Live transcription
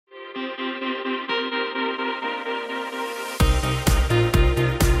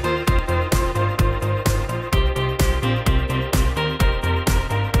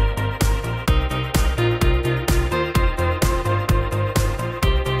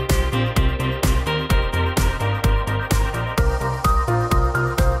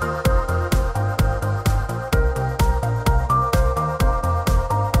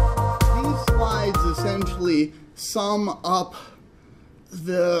Essentially sum up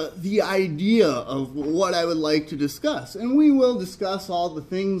the idea of what I would like to discuss. And we will discuss all the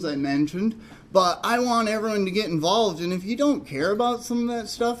things I mentioned, but I want everyone to get involved. And if you don't care about some of that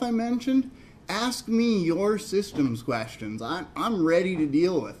stuff I mentioned, ask me your systems questions. I'm ready to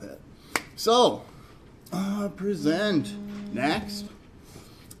deal with it. So, present. Next.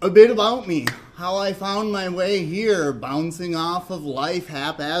 A bit about me. How I found my way here, bouncing off of life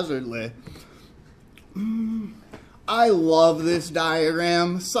haphazardly. I love this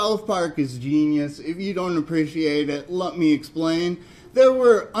diagram. South Park is genius. If you don't appreciate it, let me explain. There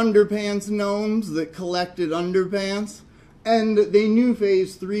were underpants gnomes that collected underpants, and they knew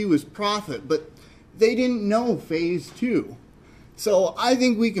phase 3 was profit, but they didn't know phase 2. So I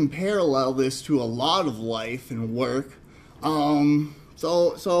think we can parallel this to a lot of life and work.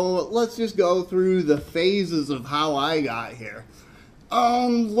 So let's just go through the phases of how I got here.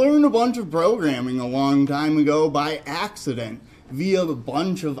 Learned a bunch of programming a long time ago by accident via a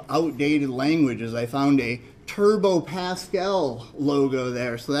bunch of outdated languages. I found a Turbo Pascal logo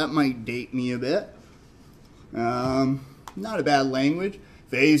there, so that might date me a bit. Not a bad language.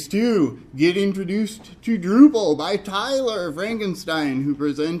 Phase 2, get introduced to Drupal by Tyler Frankenstein, who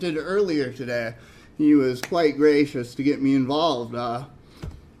presented earlier today. He was quite gracious to get me involved.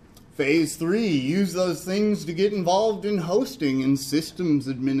 Phase 3, use those things to get involved in hosting and systems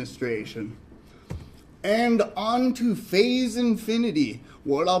administration. And on to phase infinity.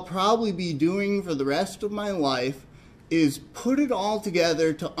 What I'll probably be doing for the rest of my life is put it all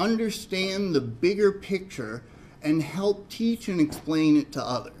together to understand the bigger picture and help teach and explain it to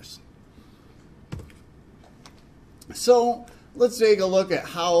others. So let's take a look at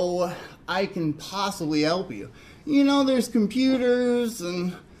how I can possibly help you. You know, there's computers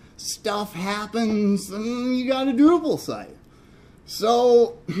and stuff happens and you got a Drupal site.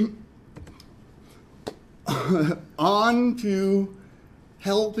 So on to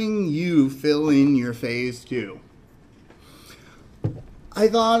helping you fill in your phase 2. I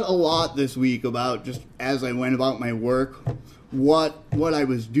thought a lot this week about, just as I went about my work, what I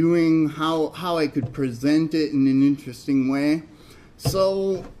was doing, how I could present it in an interesting way.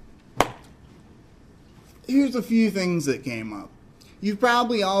 So here's a few things that came up. You've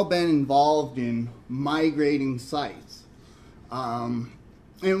probably all been involved in migrating sites. And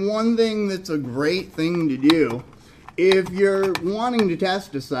one thing that's a great thing to do, if you're wanting to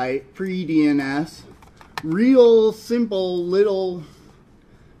test a site pre-DNS, real simple little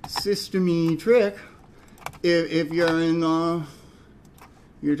system-y trick, if you're in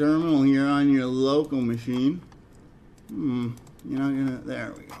your terminal here on your local machine, you're not gonna,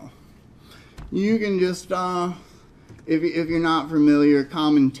 there we go. You can just, if you're not familiar,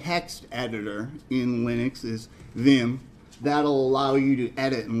 common text editor in Linux is Vim. That'll allow you to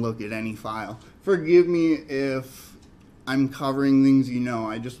edit and look at any file. Forgive me if I'm covering things you know.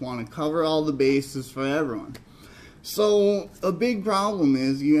 I just want to cover all the bases for everyone. So a big problem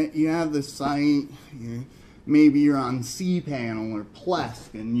is you have this site, maybe you're on cPanel or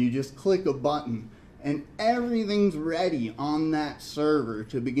Plesk, and you just click a button and everything's ready on that server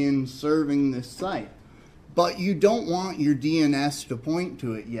to begin serving this site. But you don't want your DNS to point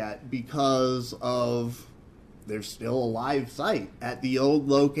to it yet because of there's still a live site at the old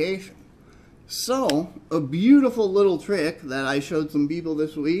location. So a beautiful little trick that I showed some people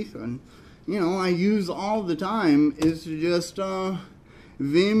this week, and I use all the time, is to just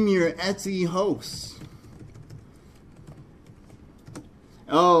Vim your Etsy hosts.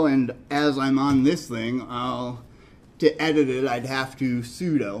 Oh, and as I'm on this thing, to edit it I'd have to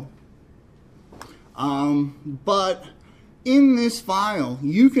sudo. But in this file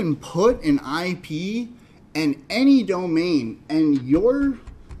you can put an IP and any domain, and your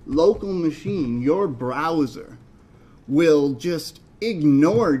local machine, your browser, will just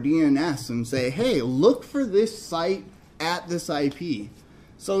ignore DNS and say, hey, look for this site at this IP.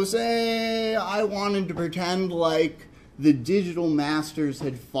 So say I wanted to pretend like the digital masters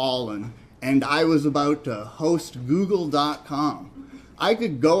had fallen and I was about to host google.com. I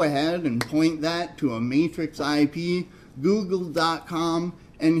could go ahead and point that to a matrix IP, google.com,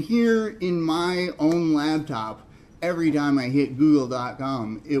 and here in my own laptop, every time I hit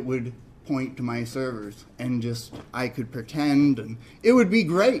google.com, it would point to my servers and just, I could pretend and it would be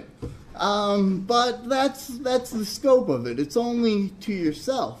great. But that's the scope of it. It's only to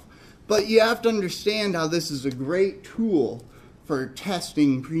yourself. But you have to understand how this is a great tool for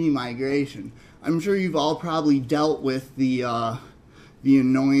testing pre-migration. I'm sure you've all probably dealt with the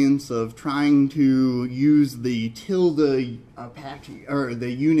annoyance of trying to use the tilde Apache or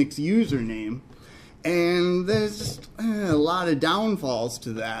the Unix username, and there's just a lot of downfalls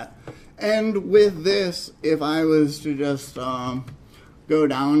to that. And with this, if I was to just go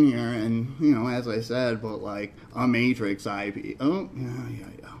down here and, you know, as I said, put like a matrix IP. Oh, yeah.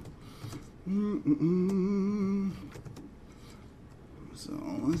 So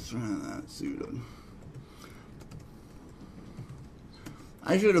let's try that sudo.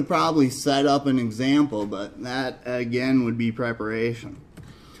 I should have probably set up an example, but that again would be preparation.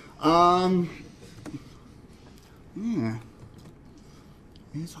 Yeah,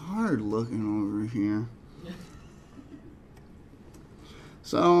 it's hard looking over here.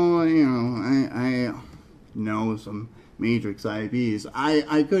 So, you know, I know some matrix IPs.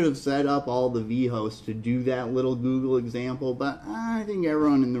 I could have set up all the vhosts to do that little Google example, but I think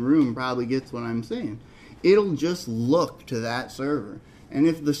everyone in the room probably gets what I'm saying. It'll just look to that server. And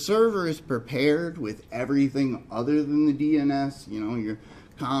if the server is prepared with everything other than the DNS, you know, your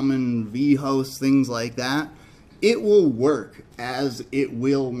common vhosts, things like that, it will work as it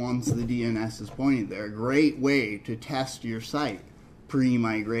will once the DNS is pointed there. A great way to test your site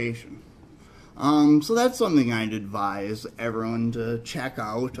pre-migration. So that's something I'd advise everyone to check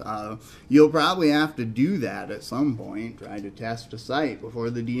out. You'll probably have to do that at some point, try to test a site before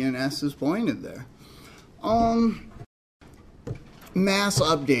the DNS is pointed there. Mass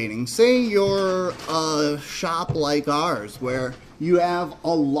updating. Say you're a shop like ours where you have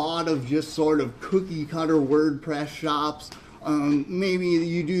a lot of just sort of cookie cutter WordPress shops. Maybe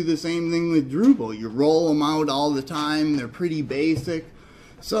you do the same thing with Drupal. You roll them out all the time. They're pretty basic.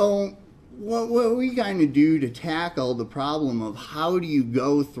 So what we kind of do to tackle the problem of how do you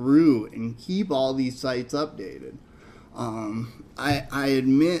go through and keep all these sites updated. I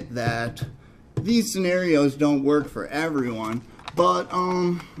admit that these scenarios don't work for everyone, but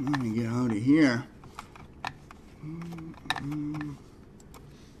let me get out of here.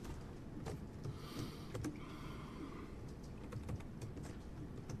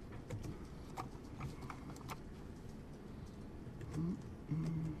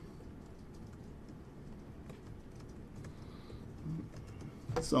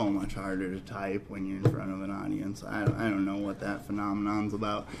 So much harder to type when you're in front of an audience. I don't know what that phenomenon's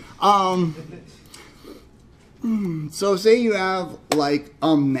about. So say you have like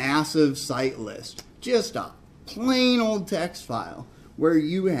a massive site list, just a plain old text file where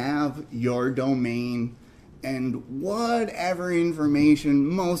you have your domain and whatever information,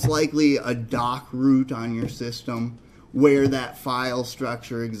 most likely a doc root on your system where that file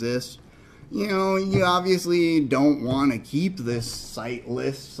structure exists. You know, you obviously don't want to keep this site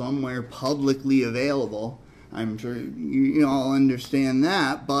list somewhere publicly available. I'm sure you all understand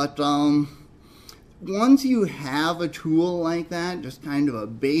that, but once you have a tool like that, just kind of a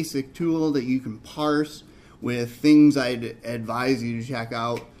basic tool that you can parse with things I'd advise you to check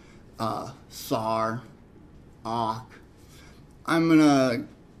out, SAR, awk. I'm going to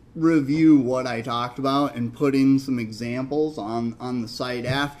review what I talked about and put in some examples on the site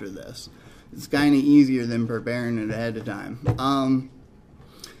after this. It's kind of easier than preparing it ahead of time.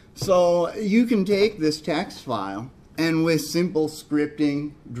 So you can take this text file and with simple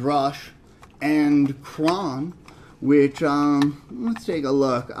scripting, drush, and cron, which, let's take a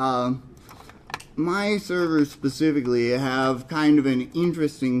look. My servers specifically have kind of an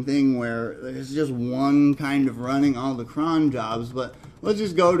interesting thing where there's just one kind of running all the cron jobs, but let's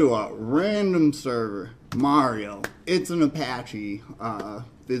just go to a random server, Mario. It's an Apache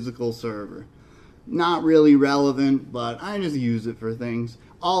physical server. Not really relevant, but I just use it for things.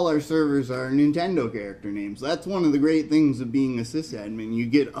 All our servers are Nintendo character names. That's one of the great things of being a sysadmin. You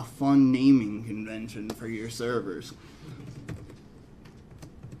get a fun naming convention for your servers.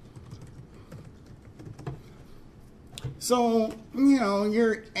 So, you know,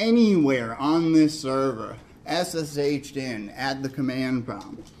 you're anywhere on this server, SSH'd in at the command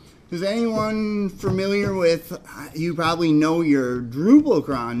prompt. Is anyone familiar with, you probably know your Drupal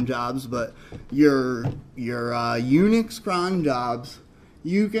cron jobs, but your Unix cron jobs,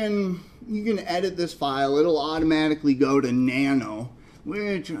 you can edit this file. It'll automatically go to nano,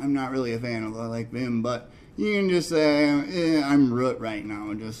 which I'm not really a fan of. I like Vim, but you can just say, I'm root right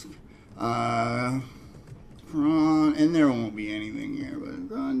now. Just cron, and there won't be anything here, but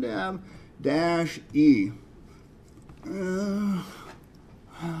cron -e.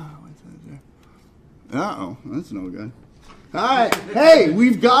 What's that? Uh-oh, that's no good. Alright, hey,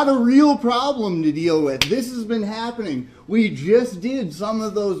 we've got a real problem to deal with. This has been happening. We just did some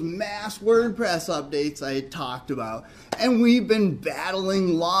of those mass WordPress updates I had talked about, and we've been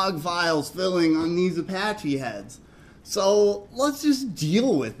battling log files filling on these Apache heads. So let's just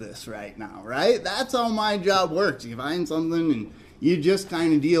deal with this right now, right? That's how my job works. You find something and you just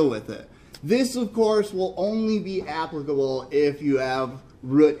kind of deal with it. This, of course, will only be applicable if you have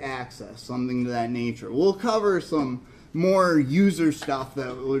root access, something to that nature. We'll cover some more user stuff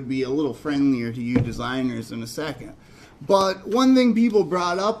that would be a little friendlier to you designers in a second. But one thing people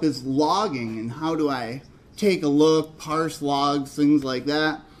brought up is logging and how do I take a look, parse logs, things like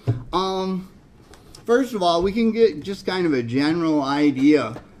that. First of all, we can get just kind of a general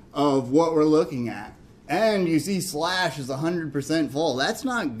idea of what we're looking at. And you see slash is 100% full. That's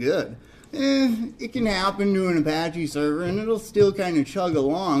not good. It can happen to an Apache server and it'll still kind of chug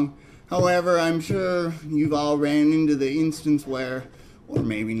along. However, I'm sure you've all ran into the instance where, or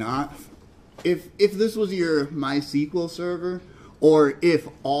maybe not, if this was your MySQL server, or if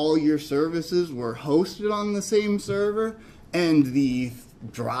all your services were hosted on the same server and the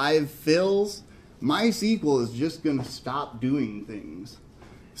drive fills, MySQL is just going to stop doing things.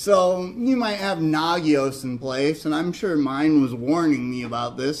 So you might have Nagios in place, and I'm sure mine was warning me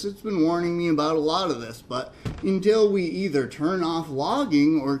about this. It's been warning me about a lot of this, but until we either turn off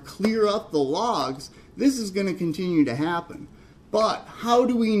logging or clear up the logs, this is going to continue to happen. But how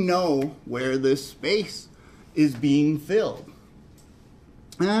do we know where this space is being filled?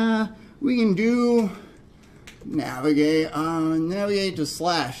 We can do navigate to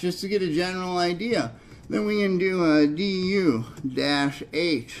slash just to get a general idea. Then we can do a du-h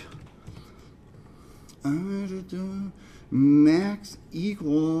max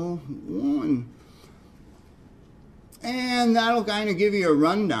equal 1. And that'll kind of give you a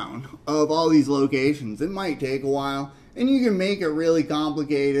rundown of all these locations. It might take a while, and you can make it really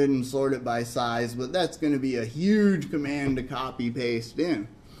complicated and sort it by size, but that's going to be a huge command to copy paste in.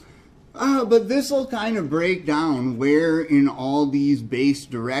 But this will kind of break down where in all these base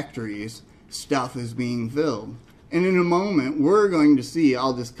directories stuff is being filled. And in a moment, we're going to see,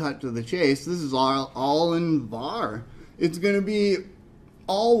 I'll just cut to the chase, this is all in var. It's going to be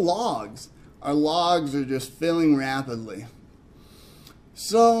all logs. Our logs are just filling rapidly.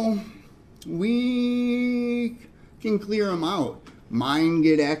 So we can clear them out. Mine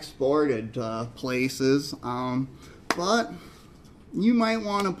get exported to places, but you might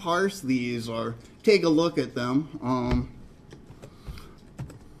want to parse these or take a look at them.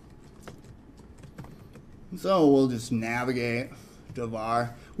 So we'll just navigate to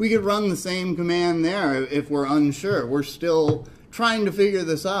var. We could run the same command there if we're unsure. We're still trying to figure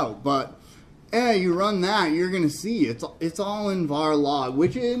this out, but you run that, you're going to see it's all in var log,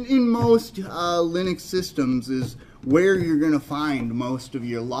 which in most Linux systems is where you're going to find most of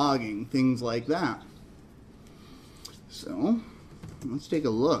your logging, things like that. So let's take a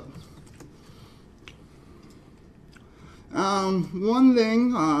look. One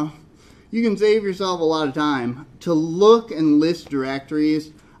thing, you can save yourself a lot of time. To look and list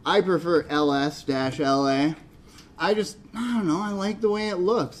directories, I prefer ls-la. I don't know, I like the way it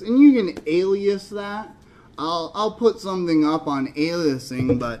looks. And you can alias that. I'll put something up on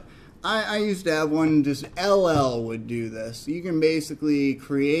aliasing, but I used to have one, just LL would do this. You can basically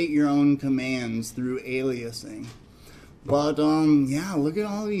create your own commands through aliasing. But, yeah, look at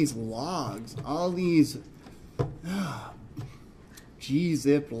all these logs. All these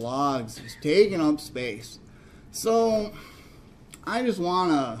gzip logs just taking up space. So I just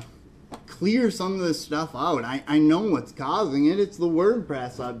want to clear some of this stuff out. I know what's causing it. It's the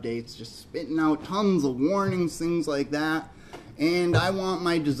WordPress updates just spitting out tons of warnings, things like that. And I want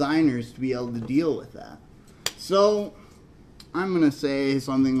my designers to be able to deal with that. So I'm going to say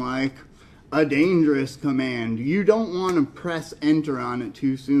something like a dangerous command. You don't want to press enter on it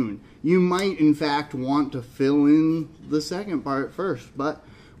too soon. You might in fact want to fill in the second part first, but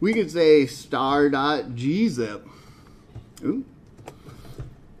we could say star.gzip. Ooh.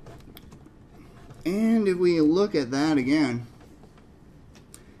 And if we look at that again,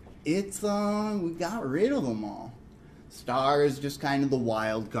 it's we got rid of them all. Star is just kind of the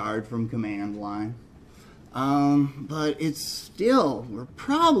wild card from command line. But it's still, we're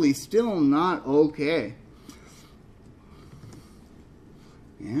probably still not okay.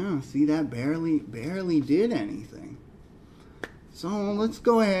 Yeah, see, that barely did anything. So let's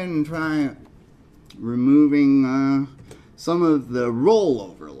go ahead and try removing some of the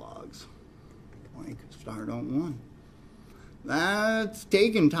rollover logs, like star.1. That's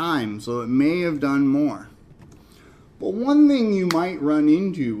taken time, so it may have done more. But one thing you might run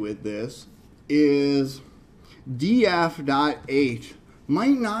into with this is df.h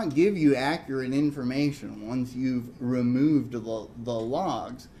might not give you accurate information once you've removed the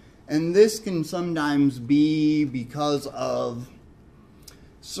logs. And this can sometimes be because of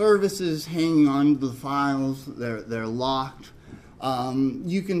services hanging on to the files. They're locked.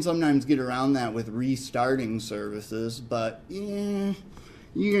 You can sometimes get around that with restarting services, but yeah,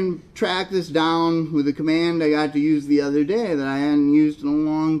 you can track this down with a command I got to use the other day that I hadn't used in a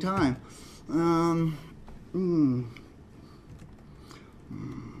long time. Let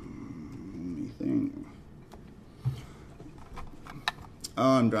me think.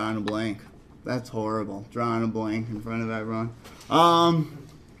 Oh, I'm drawing a blank. That's horrible. Drawing a blank in front of everyone.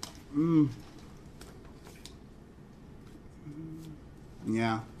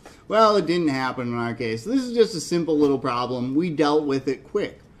 Yeah. Well, it didn't happen in our case. This is just a simple little problem. We dealt with it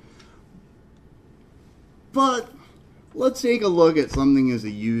quick. But let's take a look at something as a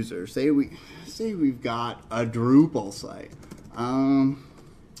user. Say we've got a Drupal site.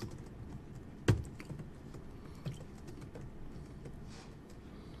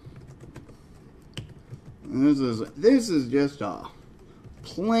 This is just a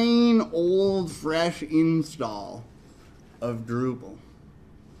plain old fresh install of Drupal.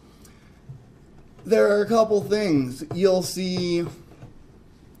 There are a couple things. You'll see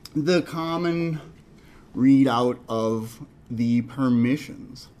the common readout of the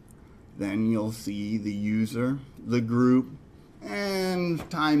permissions. Then you'll see the user, the group, and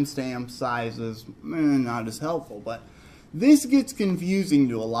timestamp sizes. Not as helpful, but this gets confusing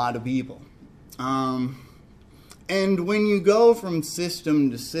to a lot of people. And when you go from system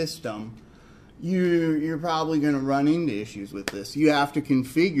to system, you're probably going to run into issues with this. You have to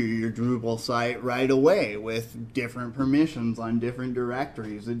configure your Drupal site right away with different permissions on different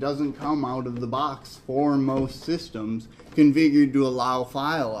directories. It doesn't come out of the box for most systems configured to allow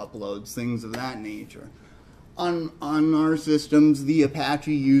file uploads, things of that nature. On our systems, the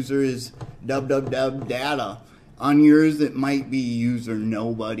Apache user is www.data. On yours, it might be user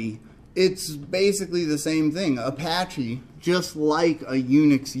nobody. It's basically the same thing. Apache, just like a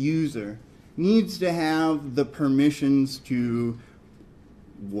Unix user, needs to have the permissions to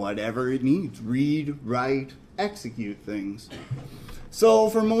whatever it needs. Read, write, execute things. So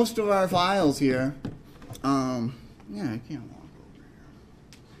for most of our files here, yeah, I can't walk over here.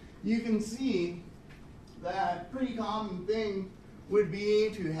 You can see that pretty common thing would be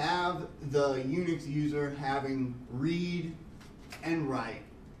to have the Unix user having read and write,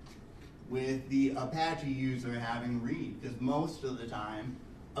 with the Apache user having read, because most of the time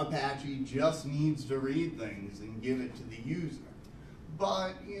Apache just needs to read things and give it to the user.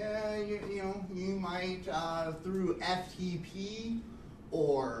 But yeah, you know, you might through FTP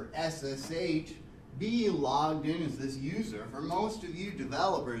or SSH be logged in as this user. For most of you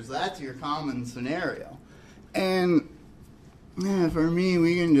developers, that's your common scenario. And yeah, for me,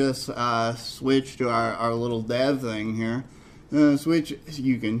 we can just switch to our little dev thing here.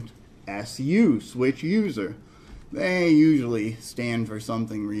 You can SU, switch user. They usually stand for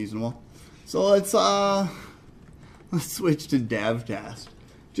something reasonable. So let's switch to dev test.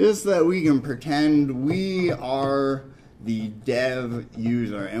 Just that we can pretend we are the dev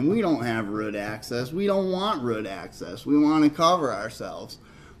user and we don't have root access. We don't want root access. We want to cover ourselves.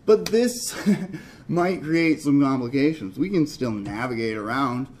 But this might create some complications. We can still navigate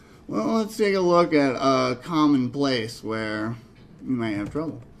around. Well, let's take a look at a common place where you might have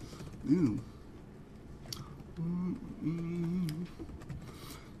trouble.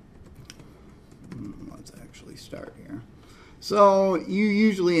 Let's actually start here. So you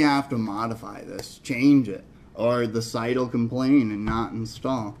usually have to modify this, change it, or the site will complain and not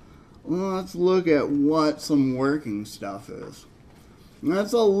install. Well, let's look at what some working stuff is.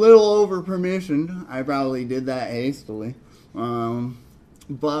 That's a little over permissioned. I probably did that hastily.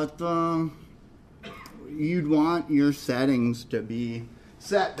 But you'd want your settings to be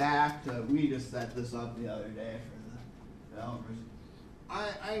set back to, we just set this up the other day for the developers.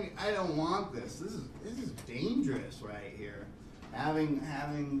 I don't want this. This is dangerous right here.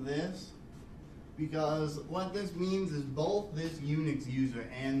 Having this, because what this means is both this Unix user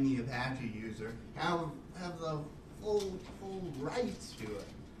and the Apache user have the full rights to it.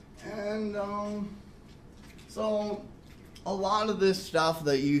 And so a lot of this stuff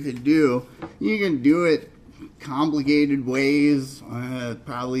that you could do, you can do it complicated ways,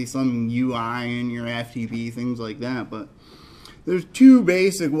 probably some UI in your FTP, things like that, but there's two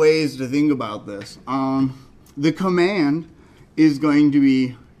basic ways to think about this. The command is going to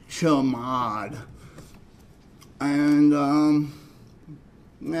be chmod, and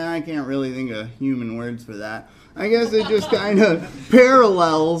I can't really think of human words for that. I guess it just kind of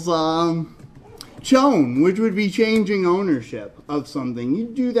parallels chown, which would be changing ownership of something. You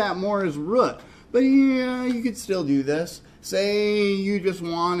do that more as root, but yeah, you could still do this. Say you just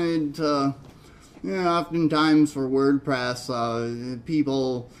wanted to, oftentimes for WordPress,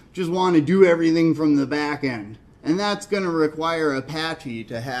 people just want to do everything from the back end, and that's going to require Apache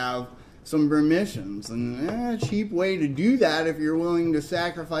to have some permissions. And a cheap way to do that, if you're willing to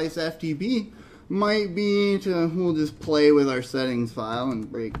sacrifice FTP, might be to, we'll just play with our settings file and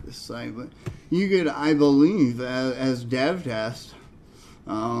break this site, but you could, I believe, as dev test,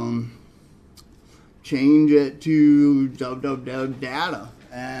 change it to data,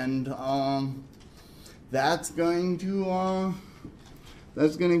 and that's going to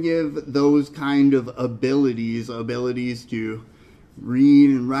give those kind of abilities to read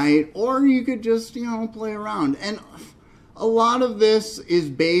and write, or you could just play around. And a lot of this is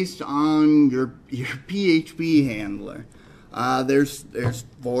based on your PHP handler. There's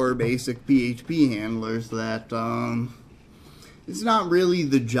 4 basic PHP handlers that it's not really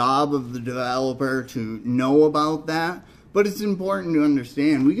the job of the developer to know about that, but it's important to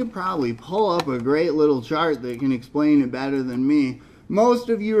understand. We could probably pull up a great little chart that can explain it better than me. Most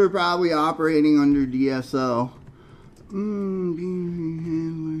of you are probably operating under DSO.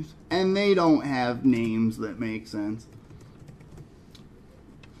 Handlers. And they don't have names that make sense.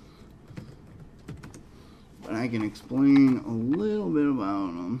 But I can explain a little bit about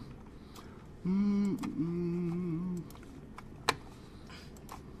them.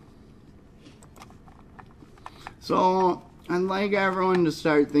 So I'd like everyone to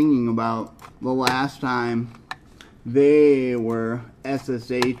start thinking about the last time they were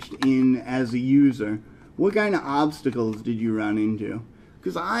SSH'd in as a user. What kind of obstacles did you run into?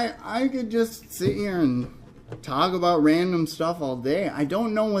 Because I could just sit here and talk about random stuff all day. I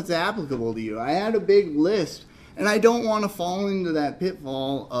don't know what's applicable to you. I had a big list, and I don't want to fall into that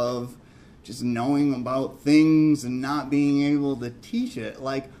pitfall of just knowing about things and not being able to teach it.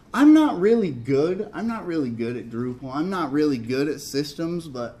 Like, I'm not really good at Drupal. I'm not really good at systems,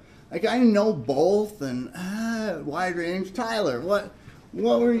 but like, I know both and wide range. Tyler, what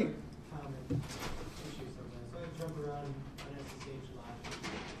were you? Jump around on SSH a lot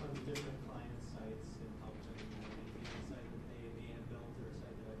on different client sites and help them, maybe a site that they may have built or a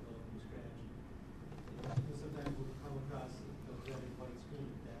site that I built from scratch. Sometimes we'll come across the very white screen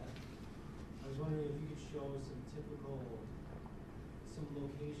of that. I was wondering if you could show some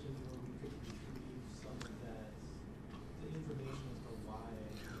locations where we could retrieve some of that, the information as to why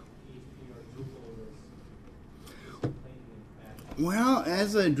PHP or Drupal was complaining in fashion. Well,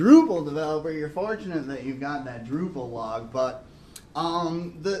 as a Drupal developer, you're fortunate that you've got that Drupal log, but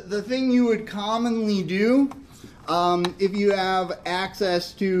the thing you would commonly do, if you have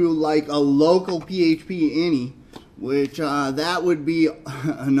access to like a local PHP ini, which that would be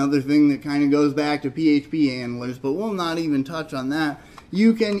another thing that kind of goes back to PHP handlers, but we'll not even touch on that.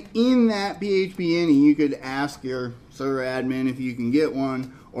 You can, in that PHP ini, you could ask your server admin if you can get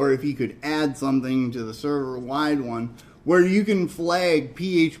one, or if you could add something to the server-wide one, where you can flag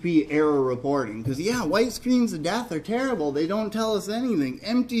PHP error reporting. Because, yeah, white screens of death are terrible. They don't tell us anything.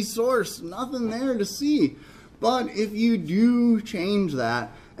 Empty source, nothing there to see. But if you do change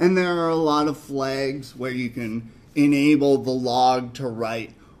that, and there are a lot of flags where you can enable the log to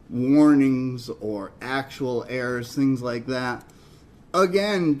write warnings or actual errors, things like that.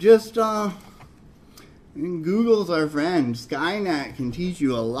 Again, just Google's our friend. Skynet can teach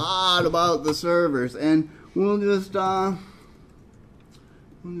you a lot about the servers, and we'll just do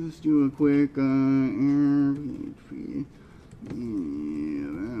a quick error PHP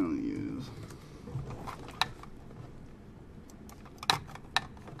values.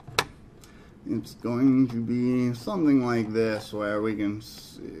 It's going to be something like this, where we can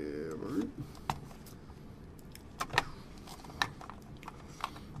see.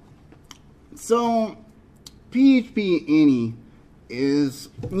 So, PHP ini is,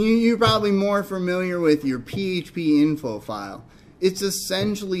 you're probably more familiar with your PHP info file. It's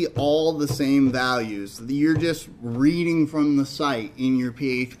essentially all the same values. You're just reading from the site in your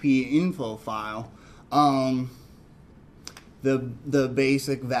PHP info file. The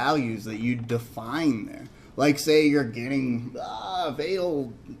basic values that you define there. Like, say you're getting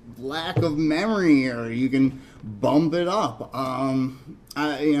fatal lack of memory error, you can bump it up.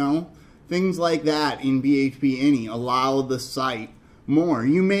 Things like that in PHP ini allow the site more.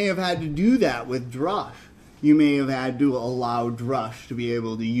 You may have had to do that with drush. You may have had to allow drush to be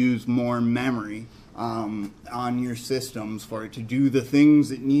able to use more memory on your systems for it to do the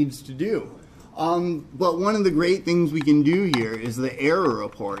things it needs to do. But one of the great things we can do here is the error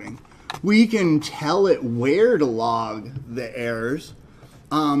reporting. We can tell it where to log the errors,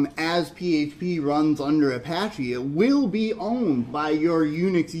 as PHP runs under Apache, it will be owned by your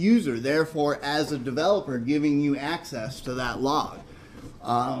Unix user, therefore as a developer giving you access to that log.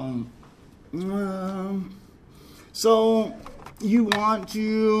 So you want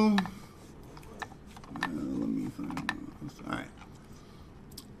to, let me find this. All right.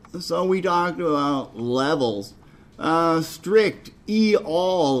 So we talked about levels. Strict,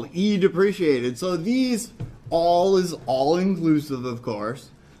 all, depreciated. So these, all is all inclusive, of course.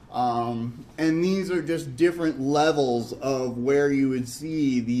 And these are just different levels of where you would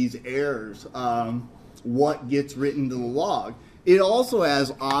see these errors, what gets written to the log. It also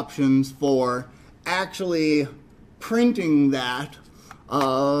has options for actually printing that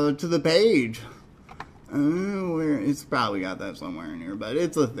to the page. Where it's probably got that somewhere in here, but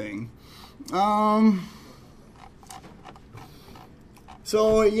it's a thing.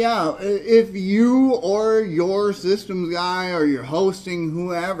 So yeah, if you or your systems guy or your hosting,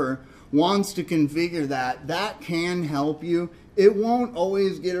 whoever, wants to configure that, that can help you. It won't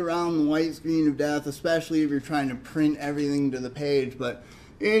always get around the white screen of death, especially if you're trying to print everything to the page, but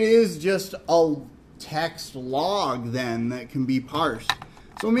it is just a text log then that can be parsed.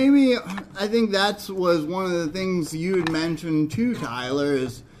 So maybe, I think that was one of the things you had mentioned too, Tyler,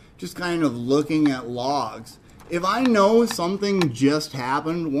 is just kind of looking at logs. If I know something just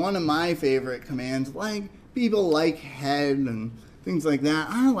happened, one of my favorite commands, like people like head and things like that,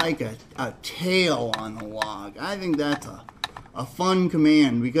 I like a tail on the log. I think that's a fun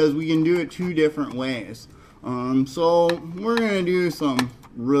command because we can do it two different ways. So we're going to do some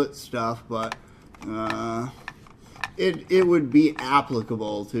root stuff, but it would be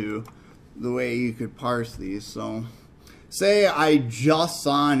applicable to the way you could parse these. So say I just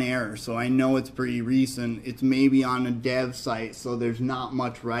saw an error, so I know it's pretty recent. It's maybe on a dev site, so there's not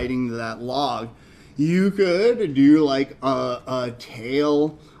much writing to that log. You could do like a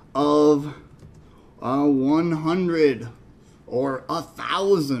tail of 100 or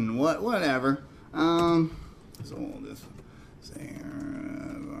 1,000, whatever. So we'll just say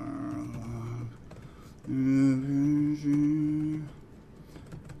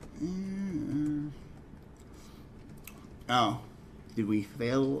oh, did we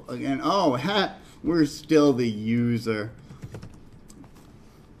fail again? Oh, we're still the user.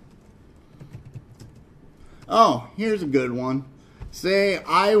 Oh, here's a good one. Say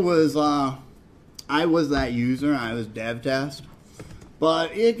I was that user, I was dev test,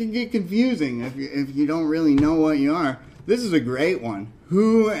 but it can get confusing if you don't really know what you are. This is a great one.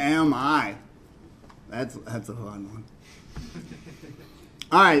 Who am I? That's a fun one.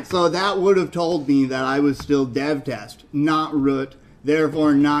 Alright, so that would have told me that I was still dev test, not root,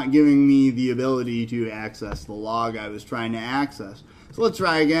 therefore not giving me the ability to access the log I was trying to access. So let's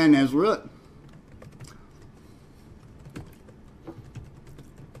try again as root.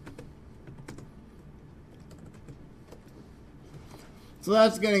 So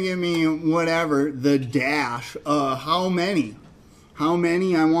that's going to give me whatever, the dash, how many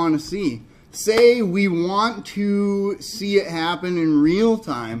I want to see. Say we want to see it happen in real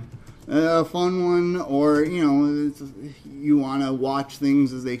time, a fun one, or you want to watch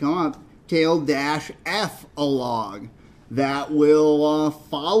things as they come up, tail dash F a log that will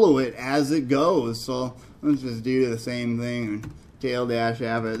follow it as it goes. So let's just do the same thing, tail dash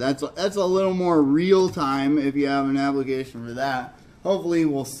F it. That's a little more real time if you have an application for that. Hopefully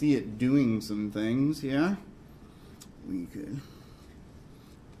we'll see it doing some things here. We could.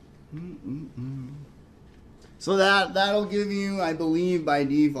 So that'll give you, I believe, by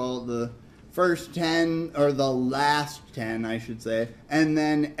default, the first 10, or the last 10, I should say, and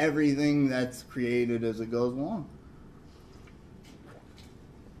then everything that's created as it goes along.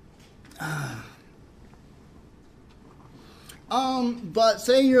 But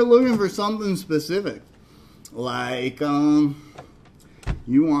say you're looking for something specific, like you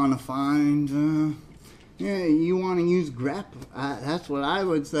want to find. Yeah, you want to use grep. That's what I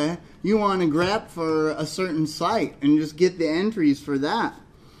would say. You want to grep for a certain site and just get the entries for that.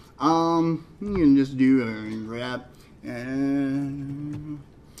 You can just do a grep and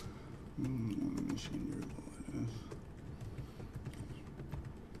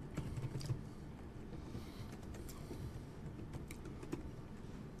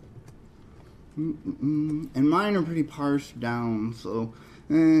and mine are pretty parsed down, so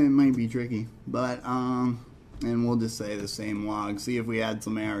it might be tricky, but and we'll just say the same log. See if we had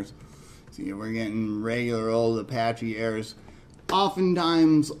some errors. See if we're getting regular old Apache errors.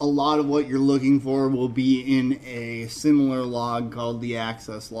 oftentimes a lot of what you're looking for will be in a similar log called the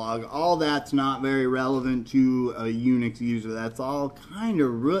access log. All that's not very relevant to a Unix user. That's all kind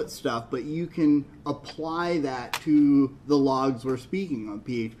of root stuff, but you can apply that to the logs we're speaking of,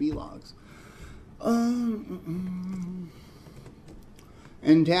 PHP logs.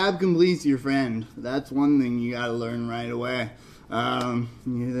 And tab completes your friend. That's one thing you gotta learn right away.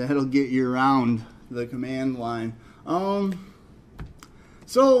 That'll get you around the command line.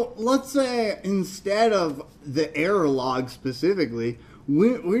 So let's say instead of the error log specifically,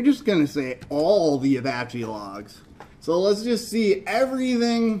 we're just going to say all the Apache logs. So let's just see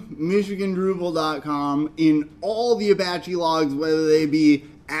everything MichiganDrupal.com in all the Apache logs, whether they be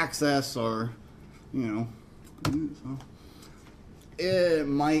access or, you know. So it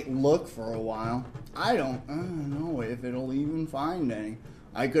might look for a while. I don't know if it'll even find any.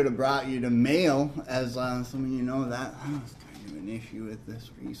 I could have brought you to mail, as some of you know that was kind of an issue with this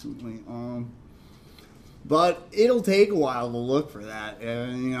recently. But it'll take a while to look for that.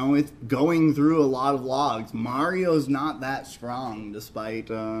 You know, it's going through a lot of logs. Mario's not that strong, despite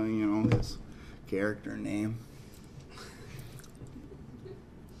you know, his character name.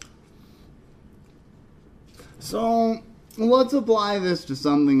 So let's apply this to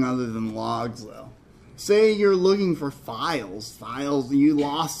something other than logs, though. Say you're looking for files, you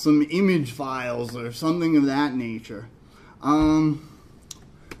lost some image files or something of that nature.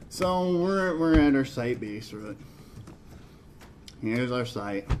 So we're at our site base root. Here's our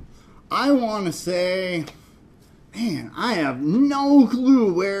site. I want to say, man, I have no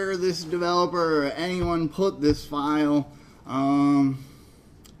clue where this developer or anyone put this file.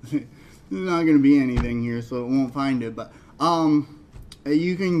 There's not going to be anything here, so it won't find it. But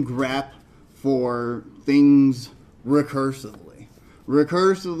you can grep for things recursively.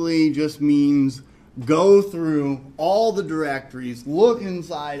 Recursively just means go through all the directories, look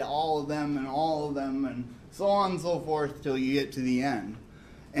inside all of them, and so on and so forth till you get to the end.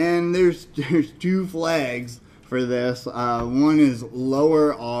 And there's two flags for this. One is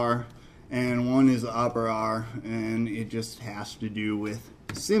lower R and one is upper R, and it just has to do with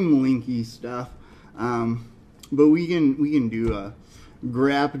symlinky stuff. But we can do a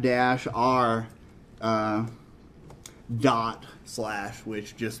grep-r dot slash,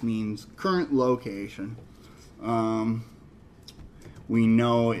 which just means current location. We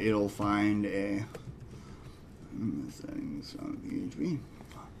know it'll find a settings on PHP.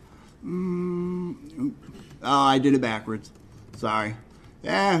 Oh, I did it backwards. Sorry.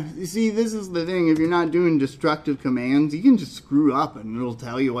 Yeah, you see, this is the thing. If you're not doing destructive commands, you can just screw up and it'll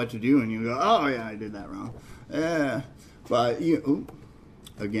tell you what to do, and you go, oh yeah, I did that wrong. Yeah, but you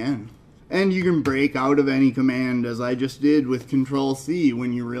again. And you can break out of any command, as I just did with Control-C,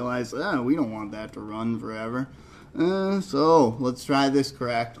 when you realize, we don't want that to run forever. So, let's try this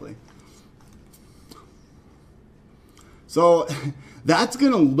correctly. So, that's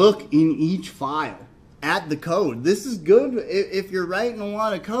going to look in each file at the code. This is good if you're writing a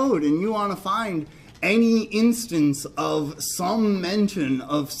lot of code and you want to find any instance of some mention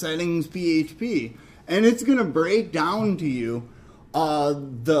of settings PHP. And it's going to break down to you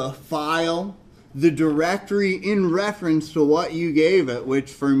the file, the directory in reference to what you gave it,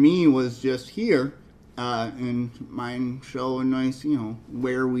 which for me was just here, and mine show a nice, you know,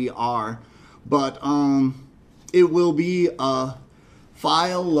 where we are. But it will be a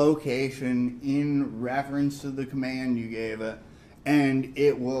file location in reference to the command you gave it, and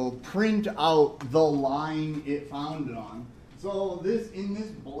it will print out the line it found it on. So in this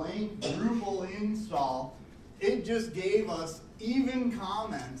blank Drupal install, it just gave us even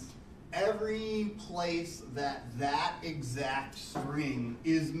comments every place that exact string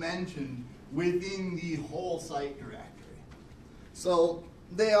is mentioned within the whole site directory. So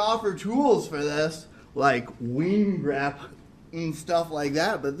they offer tools for this, like wingrep and stuff like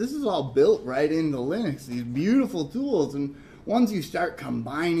that, but this is all built right into Linux, these beautiful tools, and once you start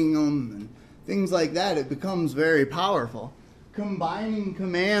combining them and things like that, it becomes very powerful. Combining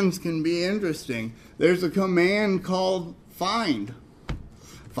commands can be interesting. There's a command called find.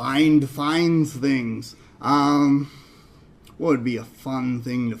 Find finds things. What would be a fun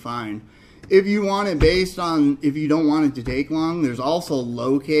thing to find? If you want it based on, if you don't want it to take long, there's also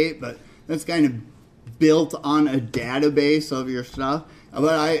locate, but that's kind of built on a database of your stuff.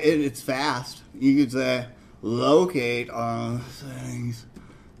 But it's fast. You could say locate settings,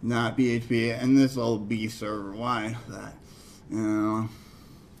 not PHP, and this will be server wide. That.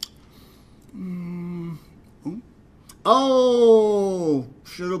 Oh,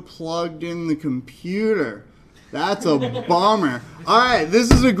 should have plugged in the computer. That's a bummer. All right,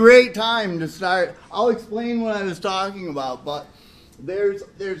 this is a great time to start. I'll explain what I was talking about, but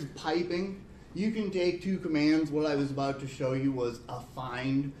there's piping. You can take two commands. What I was about to show you was a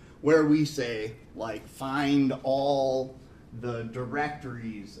find, where we say, like, find all the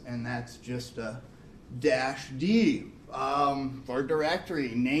directories, and that's just a -d for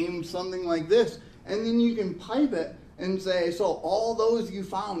directory, name something like this. And then you can pipe it and say, so all those you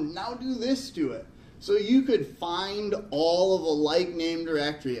found, now do this to it. So you could find all of a like-named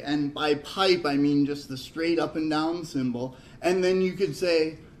directory, and by pipe I mean just the straight up and down symbol, and then you could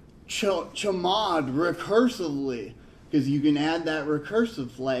say chmod recursively, because you can add that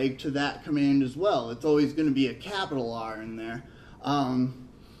recursive flag to that command as well. It's always going to be a capital R in there.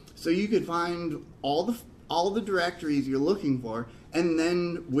 So you could find all the directories you're looking for, and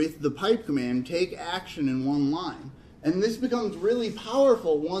then with the pipe command, take action in one line. And this becomes really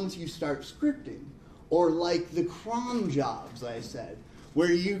powerful once you start scripting, or like the cron jobs I said,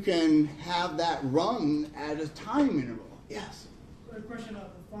 where you can have that run at a time interval. Yes? So a question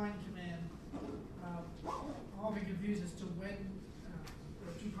about the find command. I'm often confused as to when there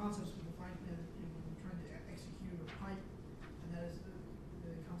are two concepts with the find command when you're trying to execute a pipe, and that is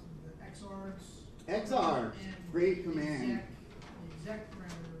the concept of the xargs. Xargs, great command. The exec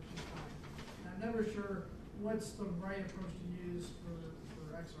parameter to find. And I'm never sure what's the right approach to use for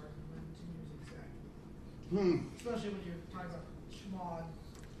xargs and when to use exec. Especially when you're talking about chmod.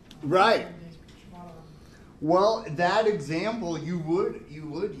 Right. Chmod on. Well, that example, you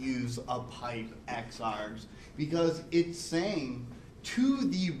would use a pipe xargs, because it's saying to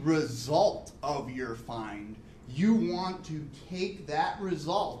the result of your find, you want to take that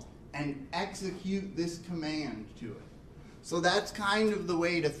result and execute this command to it. So that's kind of the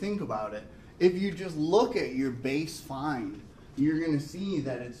way to think about it. If you just look at your base find, you're going to see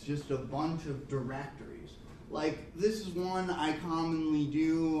that it's just a bunch of directories. Like, this is one I commonly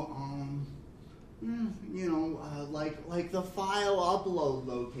do, like the file upload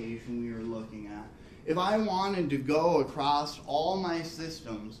location we were looking at. If I wanted to go across all my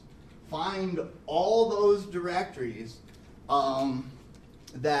systems, find all those directories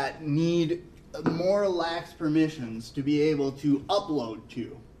that need more lax permissions to be able to upload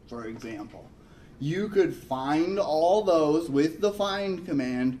to, for example, you could find all those with the find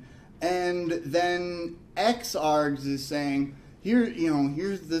command, and then xargs is saying,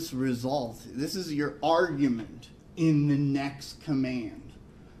 here's this result. This is your argument in the next command.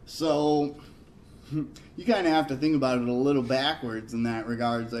 So you kind of have to think about it a little backwards in that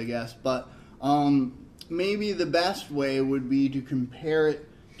regards, I guess. But maybe the best way would be to compare it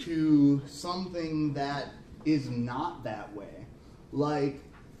to something that is not that way. Like,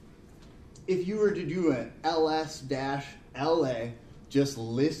 if you were to do an ls-la, just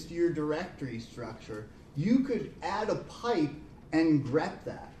list your directory structure, you could add a pipe and grep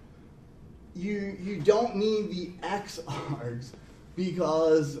that. You don't need the xargs,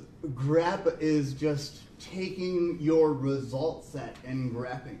 because grep is just taking your result set and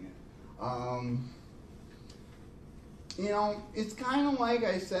grepping it. It's kind of like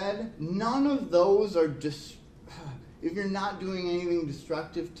I said, none of those are if you're not doing anything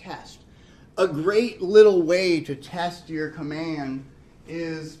destructive, test. A great little way to test your command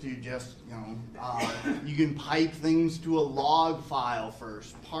is to just, you can pipe things to a log file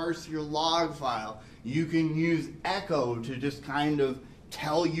first, parse your log file. You can use echo to just kind of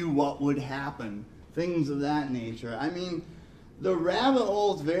tell you what would happen, things of that nature. I mean, the rabbit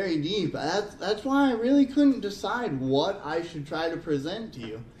hole is very deep. That's why I really couldn't decide what I should try to present to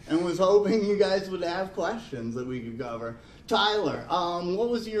you, and was hoping you guys would have questions that we could cover. Tyler, what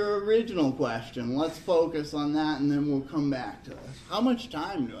was your original question? Let's focus on that, and then we'll come back to this. How much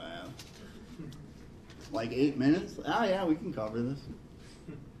time do I have? Like 8 minutes? Oh yeah, we can cover this.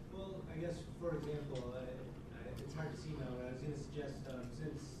 Well, I guess, for example, it's hard to see now, but I was going to suggest,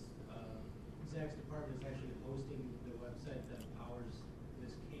 since Zak's department is actually hosting the website that powers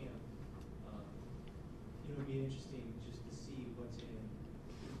this camp, it would be interesting just to see what's in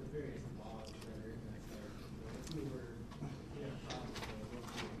the various logs that are in that site. If we were in a problem,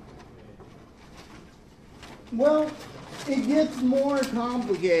 Well, it gets more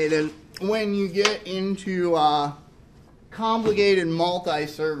complicated when you get into complicated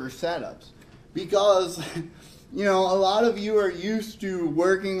multi-server setups, because a lot of you are used to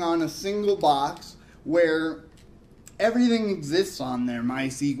working on a single box where everything exists on there,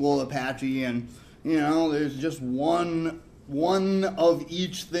 MySQL, Apache, and there's just one of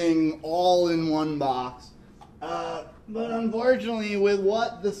each thing all in one box. But unfortunately, with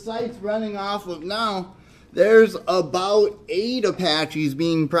what the site's running off of now, there's about 8 Apaches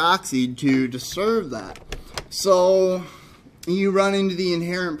being proxied to serve that. So you run into the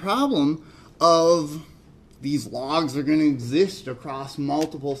inherent problem of these logs are going to exist across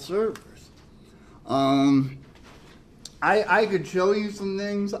multiple servers. I could show you some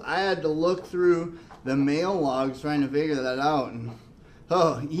things. I had to look through the mail logs trying to figure that out. And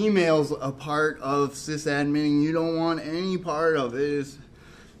email's a part of sysadminning you don't want any part of. It is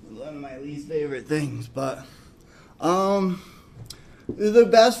one of my least favorite things. But the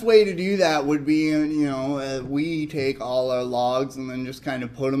best way to do that would be, you know, we take all our logs and then just kind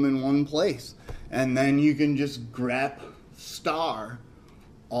of put them in one place. And then you can just grep star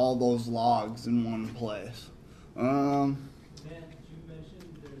all those logs in one place. Matt, you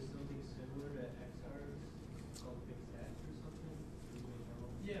mentioned there's something similar to XRs called exact or something? Do you know?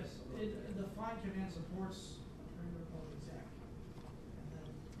 Yes, the find command supports a parameter called exact. And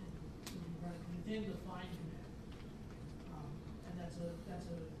then so you run it within the find command. And that's a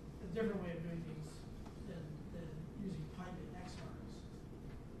different way of doing things than using pipe and XRs.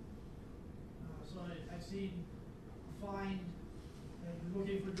 So I've seen find, you're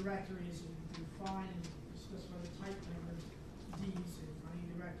looking for directories, and you find, you specify the type parameters, Ds, and finding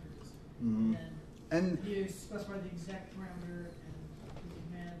directories. Mm-hmm. And you specify the exact parameter and the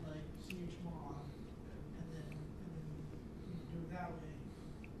command like chmod, and then you can do it that way.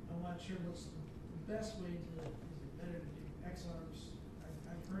 I'm not sure what's the best way to, is it better to do XRs?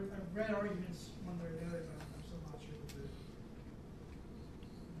 I've read arguments one way or the other, but I'm still not sure what the best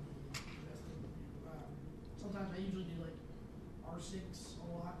thing would be. Sometimes I usually do like rsyncs a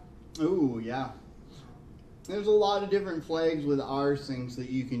lot. Ooh, yeah. There's a lot of different flags with rsyncs that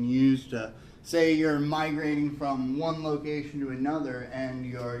you can use to say you're migrating from one location to another and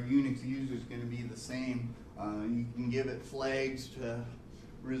your Unix user is going to be the same. You can give it flags to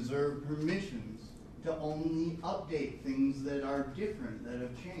reserve permissions to only update things that are different, that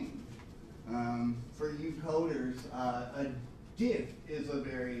have changed. For you coders, a diff is a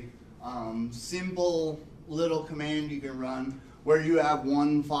very simple little command you can run where you have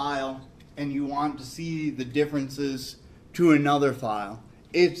one file and you want to see the differences to another file.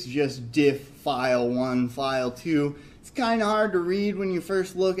 It's just diff file 1, file 2. It's kind of hard to read when you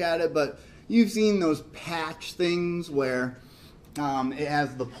first look at it, but you've seen those patch things where it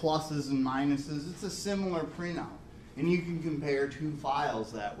has the pluses and minuses. It's a similar printout, and you can compare two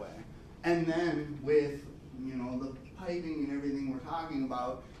files that way. And then with, you know, the piping and everything we're talking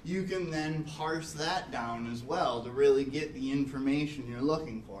about, you can then parse that down as well to really get the information you're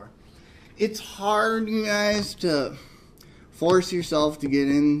looking for. It's hard, you guys, to force yourself to get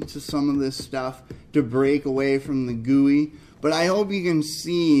into some of this stuff, to break away from the GUI, but I hope you can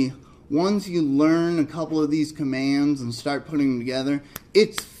see once you learn a couple of these commands and start putting them together,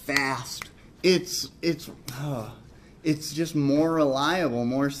 it's fast. It's just more reliable,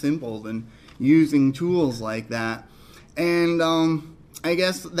 more simple than using tools like that. And I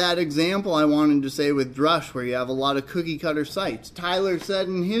guess that example I wanted to say with Drush, where you have a lot of cookie cutter sites. Tyler said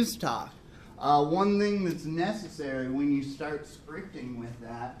in his talk, one thing that's necessary when you start scripting with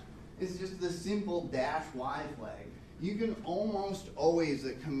that is just the simple -y flag. You can almost always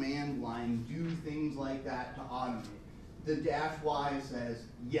at command line do things like that to automate. The -y says,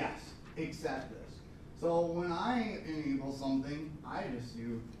 yes, accept this. So when I enable something, I just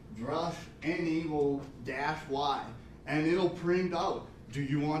do drush enable -y, and it'll print out, do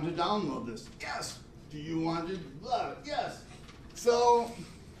you want to download this? Yes. Do you want to, yes. So,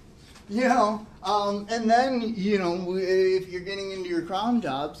 you know, and then, you know, if you're getting into your cron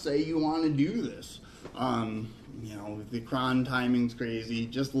job, say you want to do this. You know, if the cron timing's crazy,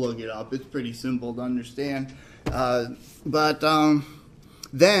 just look it up. It's pretty simple to understand.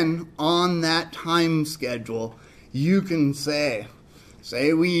 Then on that time schedule, you can say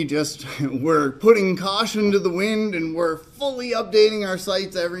we're putting caution to the wind and we're fully updating our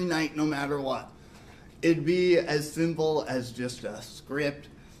sites every night no matter what. It'd be as simple as just a script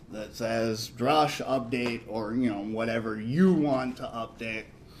that says drush update, or, you know, whatever you want to update.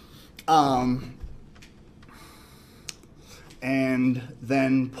 And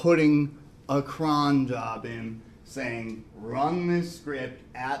then putting a cron job in saying run this script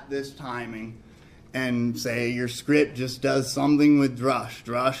at this timing, and say your script just does something with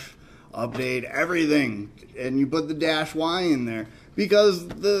drush update everything, and you put the -y in there, because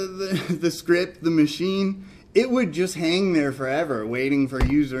the script, the machine, it would just hang there forever waiting for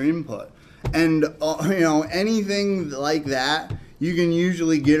user input. And you know, anything like that, you can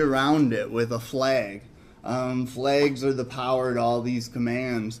usually get around it with a flag. Flags are the power to all these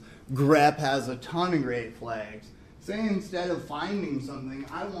commands. grep has a ton of great flags. Say instead of finding something,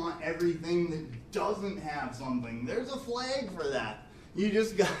 I want everything that doesn't have something. There's a flag for that. You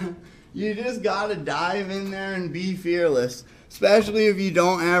just gotta dive in there and be fearless. Especially if you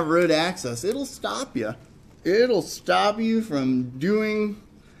don't have root access. It'll stop you. it'll stop you from doing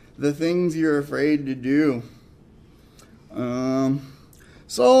the things you're afraid to do.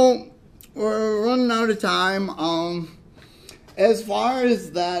 So we're running out of time. As far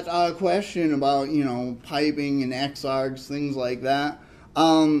as that question about, you know, piping and xargs, things like that,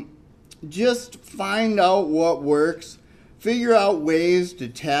 just find out what works, figure out ways to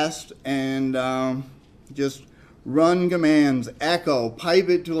test, and just run commands, echo, pipe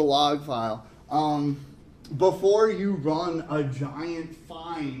it to a log file. Before you run a giant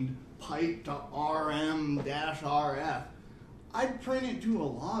find pipe to rm-rf, I'd print it to a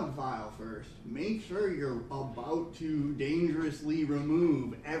log file first. Make sure you're about to dangerously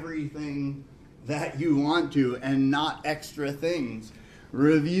remove everything that you want to and not extra things.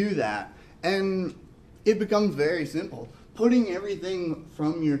 Review that. And it becomes very simple. Putting everything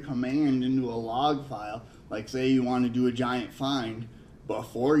from your command into a log file, like say you want to do a giant find,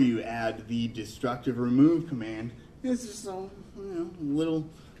 before you add the destructive remove command, it's just a little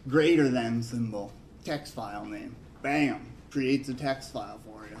greater than symbol. Text file name. Bam. Creates a text file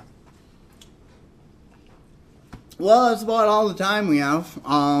for you. Well, that's about all the time we have.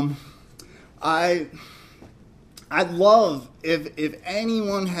 I'd love if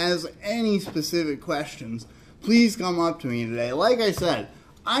anyone has any specific questions, please come up to me today. Like I said,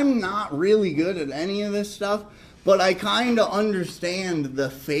 I'm not really good at any of this stuff, but I kind of understand the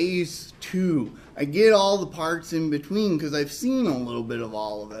phase 2. I get all the parts in between because I've seen a little bit of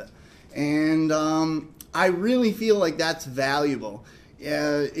all of it. And I really feel like that's valuable.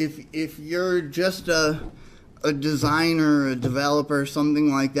 If you're just a designer, a developer,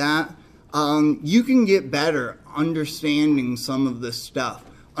 something like that, you can get better understanding some of this stuff,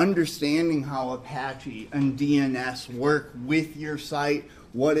 understanding how Apache and DNS work with your site,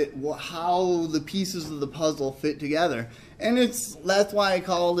 how the pieces of the puzzle fit together. And that's why I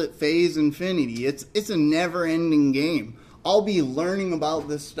called it phase infinity. It's a never-ending game. I'll be learning about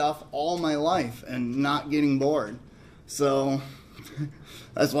this stuff all my life and not getting bored. So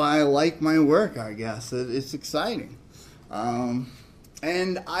that's why I like my work, I guess. It's exciting.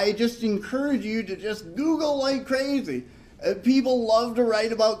 And I just encourage you to just Google like crazy. People love to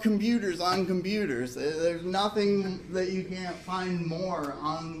write about computers on computers. There's nothing that you can't find more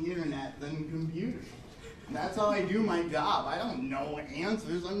on the internet than computers. And that's how I do my job. I don't know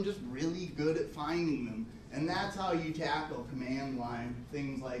answers. I'm just really good at finding them. And that's how you tackle command line,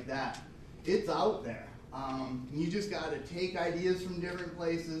 things like that. It's out there. You just got to take ideas from different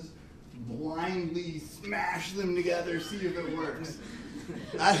places, blindly smash them together, see if it works.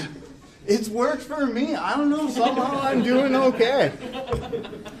 It's worked for me. I don't know, somehow I'm doing okay.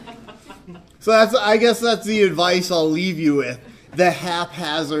 So I guess that's the advice I'll leave you with. The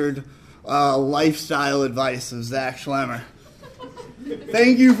haphazard lifestyle advice of Zak Schlemmer.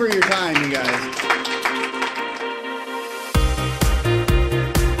 Thank you for your time, you guys.